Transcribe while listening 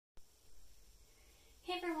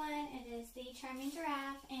the Charming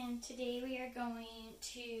Giraffe, and today we are going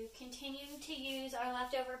to continue to use our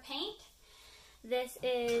leftover paint. This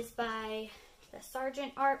is by the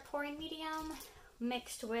Sargent Art Pouring Medium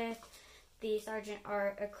mixed with the Sargent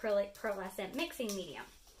Art Acrylic Pearlescent Mixing Medium.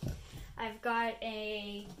 I've got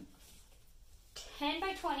a 10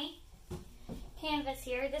 by 20 canvas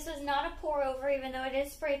here. This is not a pour over, even though it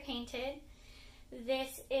is spray painted.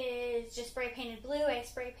 This is just spray painted blue. I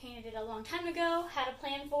spray painted it a long time ago, had a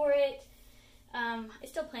plan for it. I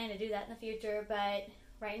still plan to do that in the future, but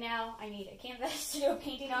right now I need a canvas to do a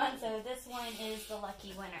painting on, so this one is the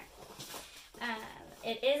lucky winner.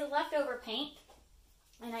 It is a leftover paint,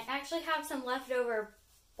 and I actually have some leftover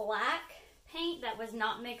black paint that was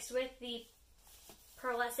not mixed with the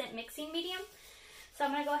pearlescent mixing medium. So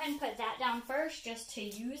I'm going to go ahead and put that down first just to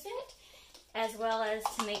use it, as well as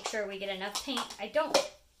to make sure we get enough paint. I don't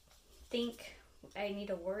think I need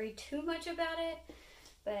to worry too much about it,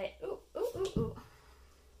 but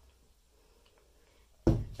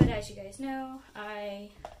But as you guys know, I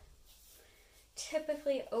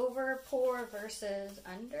typically over pour versus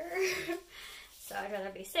under, so I'd rather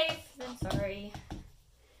be safe than sorry.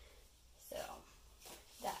 So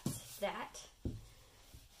that's that.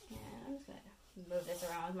 And I'm just going to move this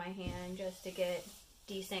around with my hand just to get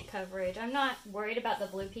decent coverage. I'm not worried about the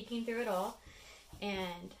blue peeking through at all,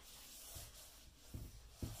 and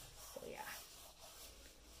so yeah.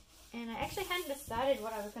 And I actually hadn't decided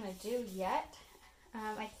what I was going to do yet.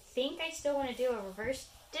 I think I still want to do a reverse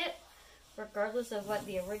dip regardless of what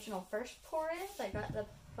the original first pour is. I got the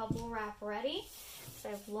bubble wrap ready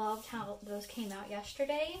because I loved how those came out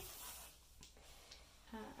yesterday.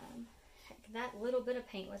 Heck, that little bit of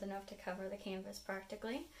paint was enough to cover the canvas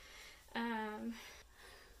practically. Alright,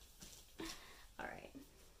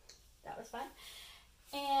 that was fun.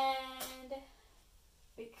 And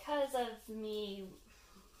because of me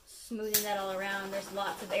smoothing that all around, there's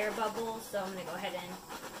lots of air bubbles, so I'm going to go ahead and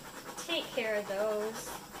take care of those.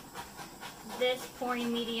 This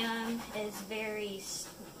pouring medium is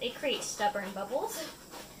it creates stubborn bubbles.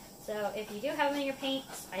 So if you do have them in your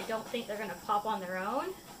paints, I don't think they're going to pop on their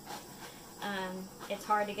own. It's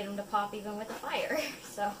hard to get them to pop even with a fire,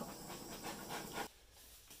 so I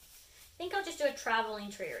think I'll just do a traveling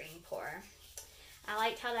tree ring pour. I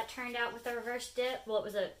liked how that turned out with the reverse dip. Well, it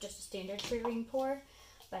was just a standard tree ring pour,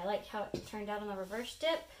 but I liked how it turned out on the reverse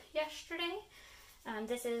dip yesterday.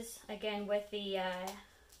 This is, again, with the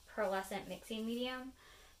pearlescent mixing medium,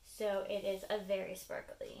 so it is a very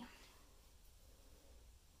sparkly.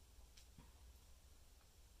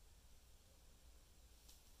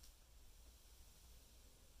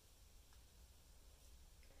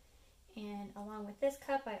 And along with this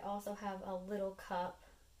cup, I also have a little cup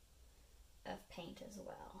of paint as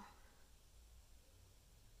well.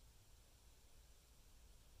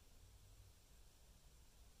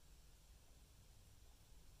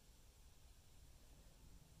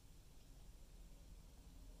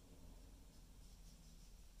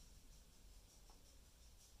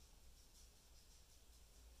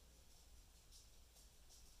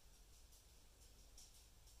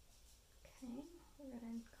 We're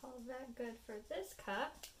going to call that good for this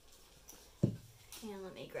cup. And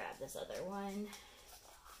let me grab this other one.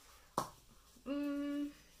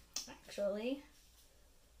 Actually,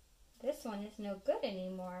 this one is no good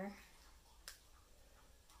anymore.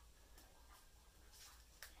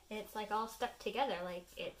 It's like all stuck together, like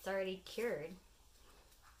it's already cured.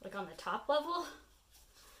 Like on the top level,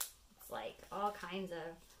 it's like all kinds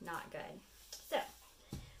of not good. So,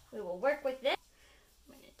 we will work with this.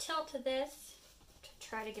 I'm going to tilt to this to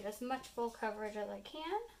try to get as much full coverage as I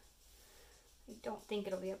can. I don't think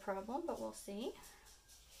it'll be a problem, but we'll see.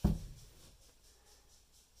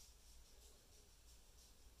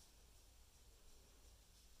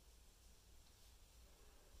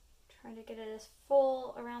 Try to get it as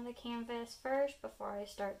full around the canvas first before I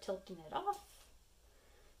start tilting it off,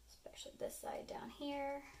 especially this side down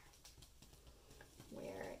here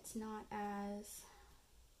where it's not as,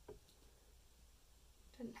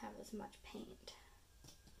 doesn't have as much paint.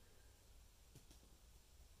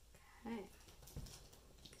 Okay,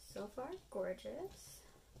 so far gorgeous.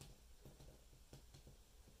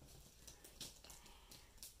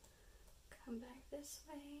 Come back this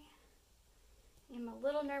way. I'm a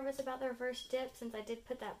little nervous about the reverse dip since I did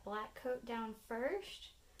put that black coat down first.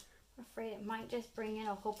 I'm afraid it might just bring in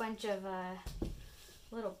a whole bunch of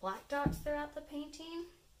little black dots throughout the painting,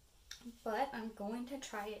 but I'm going to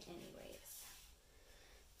try it anyways.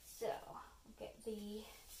 So, I'll get the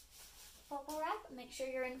bubble wrap, make sure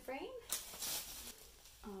you're in frame.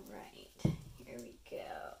 Alright, here we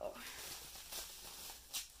go.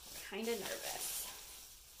 Kinda nervous.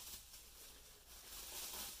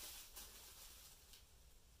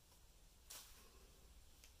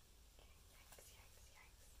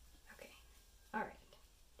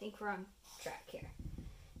 off wrong track here.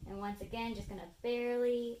 And once again, just gonna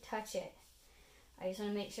barely touch it. I just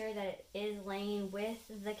want to make sure that it is laying with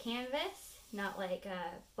the canvas, not like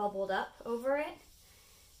bubbled up over it.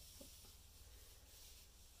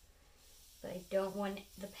 But I don't want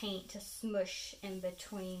the paint to smush in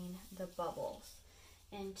between the bubbles.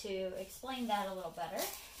 And to explain that a little better,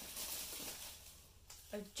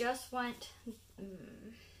 I just want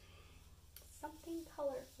something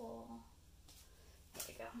colorful. There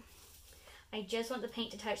we go. I just want the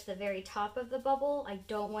paint to touch the very top of the bubble. I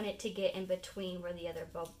don't want it to get in between where the other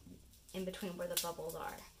in between where the bubbles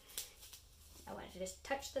are. I want it to just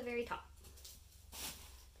touch the very top.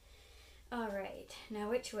 All right, now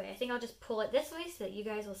which way? I think I'll just pull it this way so that you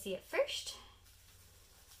guys will see it first.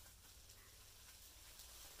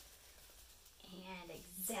 And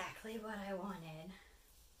exactly what I wanted.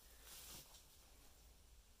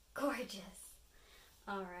 Gorgeous.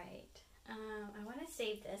 All right. I want to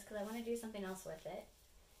save this because I want to do something else with it.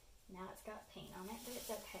 Now it's got paint on it, but it's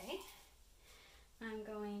okay. I'm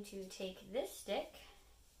going to take this stick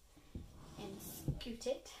and scoot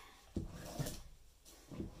it.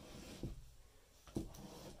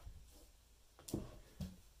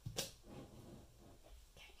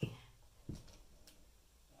 Okay.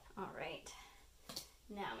 All right.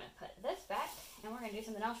 Now I'm going to put this back, and we're going to do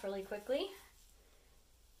something else really quickly.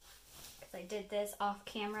 I did this off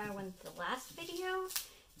camera with the last video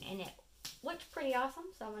and it looked pretty awesome,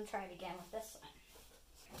 so I'm going to try it again with this one.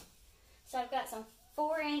 So I've got some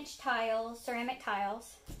 4-inch tiles, ceramic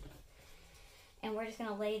tiles, and we're just going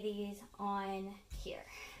to lay these on here.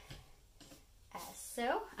 As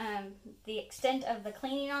so, the extent of the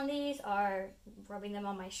cleaning on these are rubbing them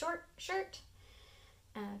on my short shirt.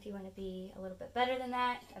 If you want to be a little bit better than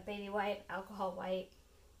that, a baby wipe, alcohol wipe,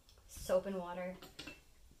 soap and water.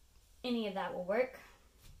 Any of that will work.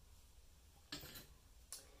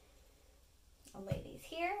 I'll lay these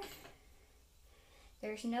here.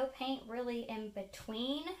 There's no paint really in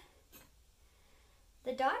between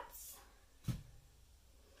the dots.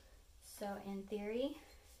 So in theory,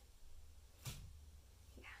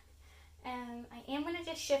 yeah. I am going to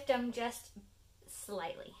just shift them just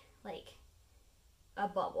slightly, like a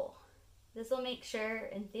bubble. This will make sure,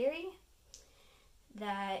 in theory,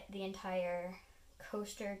 that the entire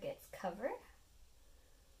coaster gets covered.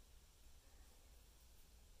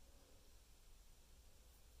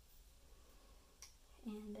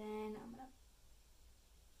 And then I'm going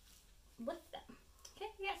to lift them. Okay,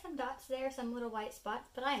 we got some dots there, some little white spots,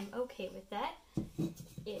 but I am okay with that.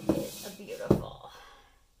 It is a beautiful.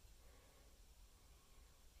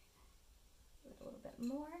 A little bit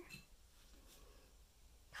more.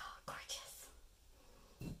 Oh, gorgeous.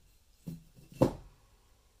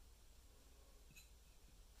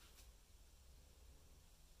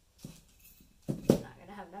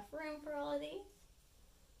 Enough room for all of these.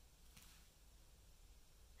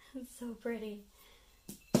 It's so pretty.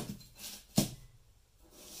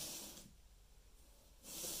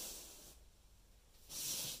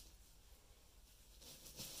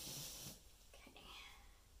 Okay.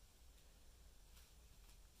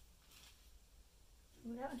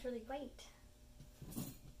 Ooh, that one's really white.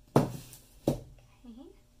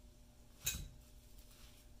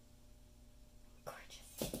 Okay.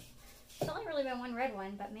 There's only really been one red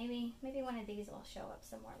one, but maybe one of these will show up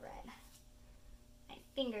some more red. My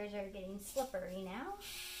fingers are getting slippery now.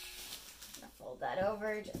 I'm gonna fold that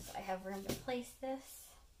over just so I have room to place this.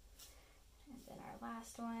 And then our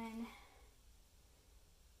last one,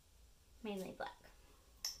 mainly black.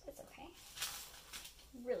 It's okay.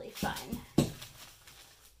 Really fun.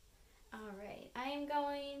 All right, I am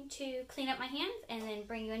going to clean up my hands and then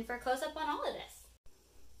bring you in for a close-up on all of this.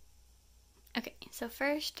 Okay, so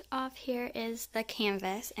first off here is the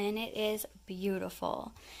canvas, and it is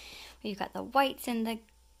beautiful. We've got the whites and the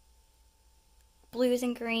blues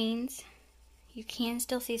and greens. You can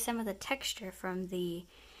still see some of the texture from the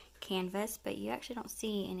canvas, but you actually don't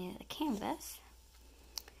see any of the canvas.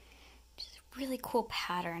 Just really cool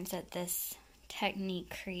patterns that this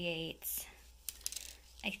technique creates.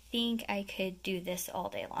 I think I could do this all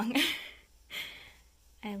day long.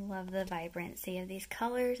 I love the vibrancy of these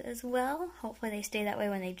colors as well. Hopefully they stay that way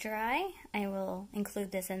when they dry. I will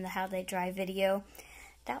include this in the how they dry video.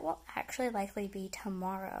 That will actually likely be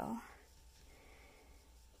tomorrow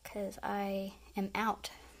because I am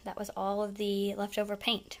out. That was all of the leftover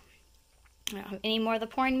paint. I don't have any more of the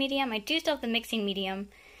pouring medium. I do still have the mixing medium,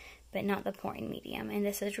 but not the pouring medium. And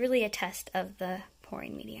this is really a test of the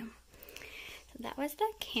pouring medium. So that was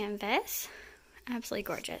the canvas. Absolutely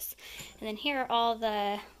gorgeous. And then here are all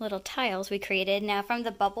the little tiles we created. Now from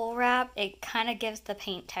the bubble wrap, it kind of gives the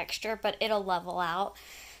paint texture, but it'll level out.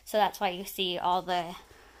 So that's why you see all the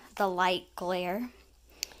light glare.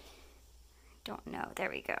 Don't know. There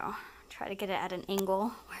we go. Try to get it at an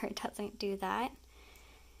angle where it doesn't do that.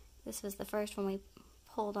 This was the first one we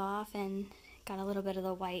pulled off and got a little bit of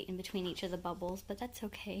the white in between each of the bubbles, but that's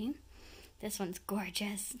okay. This one's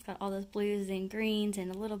gorgeous. It's got all those blues and greens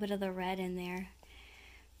and a little bit of the red in there.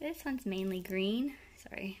 This one's mainly green.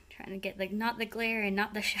 Sorry, trying to get like not the glare and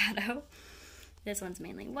not the shadow. This one's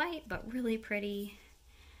mainly white, but really pretty.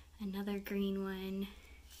 Another green one.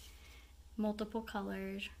 Multiple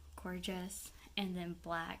colors, gorgeous. And then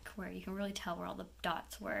black, where you can really tell where all the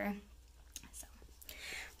dots were. So,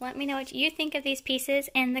 let me know what you think of these pieces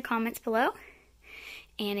in the comments below.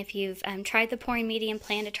 And if you've tried the pouring medium,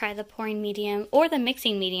 plan to try the pouring medium, or the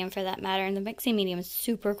mixing medium for that matter. And the mixing medium is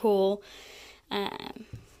super cool. I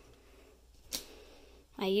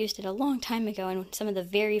used it a long time ago in some of the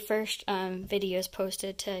very first videos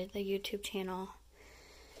posted to the YouTube channel.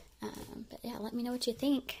 But yeah, let me know what you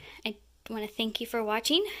think. I want to thank you for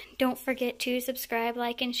watching. Don't forget to subscribe,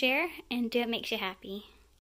 like, and share, and do what makes you happy.